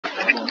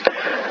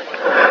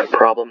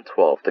Problem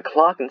 12. The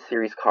clock in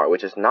series car,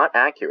 which is not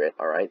accurate,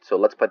 alright, so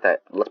let's put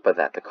that,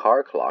 the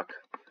car clock,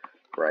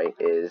 right,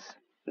 is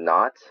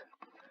not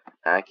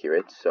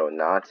accurate, so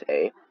not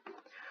A,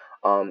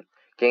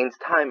 gains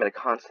time at a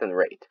constant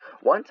rate.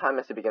 One time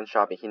as he begins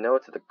shopping, he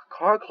notes that the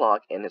car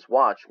clock and his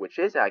watch, which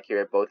is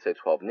accurate, both say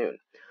 12 noon.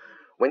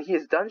 When he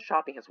is done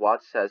shopping, his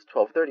watch says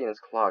 12:30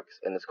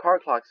 and his car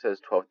clock says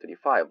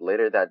 12:35.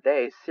 Later that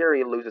day,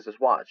 Siri loses his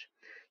watch.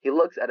 He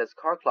looks at his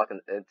car clock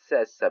and it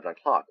says 7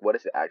 o'clock. What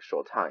is the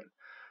actual time?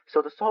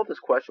 So to solve this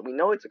question, we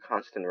know it's a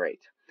constant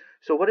rate.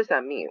 So what does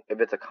that mean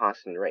if it's a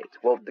constant rate?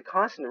 Well, the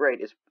constant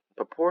rate is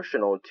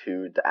proportional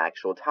to the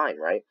actual time,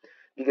 right?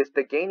 Because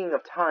the gaining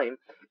of time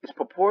is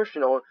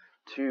proportional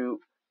to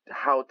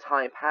how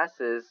time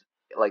passes,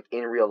 like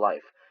in real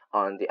life,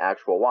 on the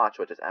actual watch,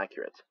 which is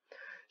accurate.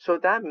 So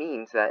that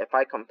means that if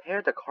I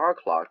compare the car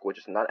clock, which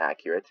is not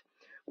accurate,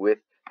 with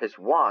his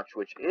watch,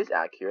 which is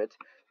accurate,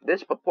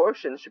 this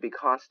proportion should be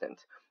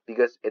constant,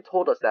 because it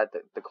told us that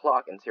the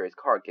clock in series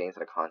car gains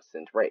at a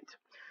constant rate.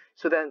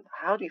 So then,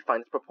 how do you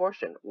find this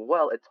proportion?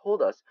 Well, it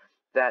told us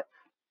that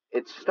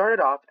it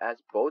started off as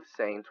both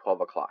saying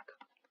 12 o'clock,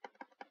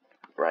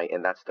 right?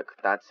 And that's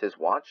his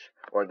watch,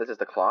 or this is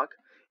the clock,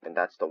 and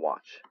that's the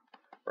watch,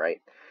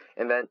 right?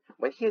 And then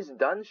when he is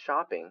done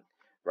shopping,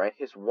 right,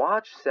 his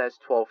watch says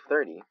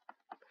 12:30,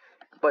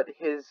 but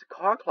his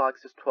car clock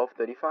says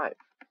 12:35,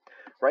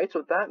 right?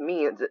 So that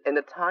means in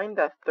the time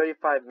that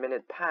 35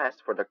 minutes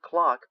passed for the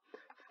clock,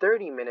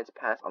 30 minutes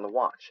passed on the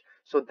watch.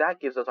 So that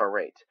gives us our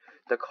rate.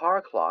 The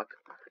car clock,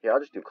 yeah, I'll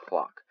just do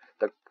clock.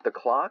 The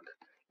clock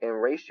in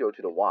ratio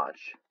to the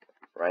watch,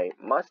 right,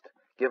 must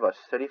give us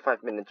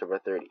 35 minutes over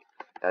 30.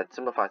 That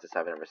simplifies to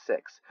 7 over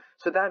 6.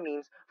 So that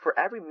means for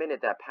every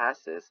minute that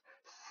passes,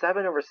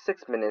 7 over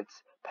 6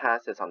 minutes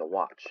passes on the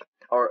watch.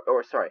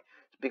 Or sorry,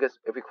 because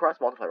if we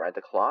cross multiply, right,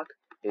 the clock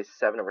is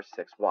 7 over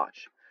 6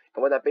 watch.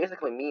 And what that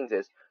basically means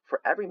is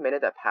for every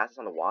minute that passes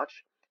on the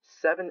watch,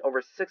 7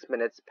 over 6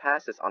 minutes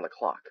passes on the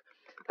clock.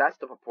 That's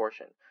the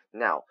proportion.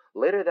 Now,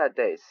 later that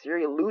day,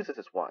 Siri loses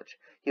his watch.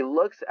 He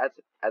looks at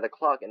the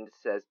clock and it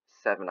says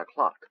 7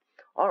 o'clock.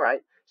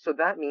 Alright, so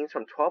that means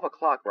from 12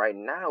 o'clock right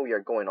now we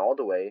are going all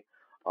the way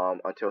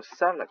until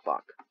 7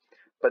 o'clock.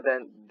 But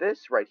then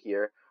this right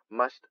here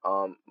must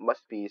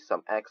be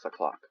some x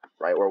o'clock,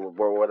 right, or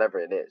whatever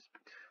it is.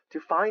 To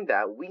find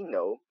that, we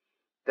know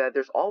that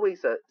there's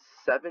always a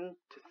 7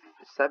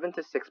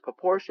 to 6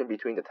 proportion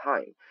between the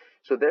time.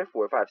 So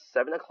therefore, if I have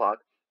 7 o'clock,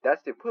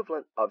 that's the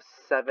equivalent of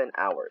 7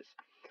 hours.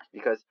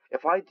 Because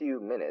if I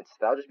do minutes,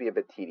 that'll just be a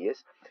bit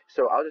tedious.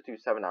 So I'll just do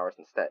 7 hours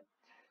instead.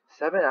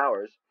 7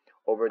 hours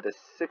over the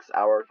 6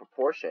 hour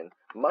proportion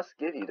must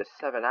give you the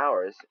 7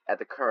 hours at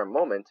the current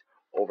moment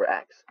over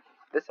x.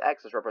 This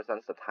x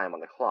represents the time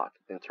on the clock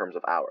in terms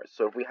of hours.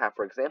 So if we have,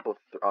 for example,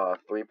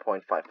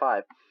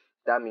 3.55,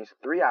 that means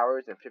 3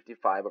 hours and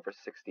 55 over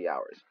 60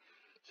 hours.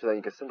 So then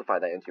you can simplify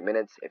that into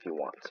minutes if you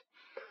want.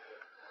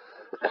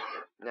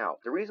 Now,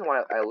 the reason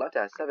why I left it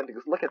at 7,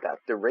 because look at that,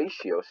 the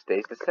ratio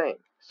stays the same.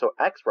 So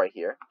x right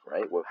here,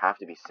 right, will have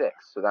to be 6.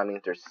 So that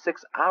means there's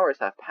 6 hours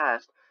have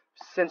passed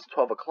since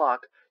 12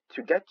 o'clock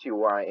to get to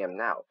where I am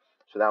now.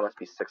 So that must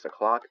be 6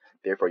 o'clock.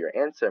 Therefore, your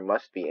answer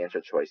must be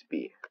answer choice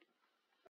B.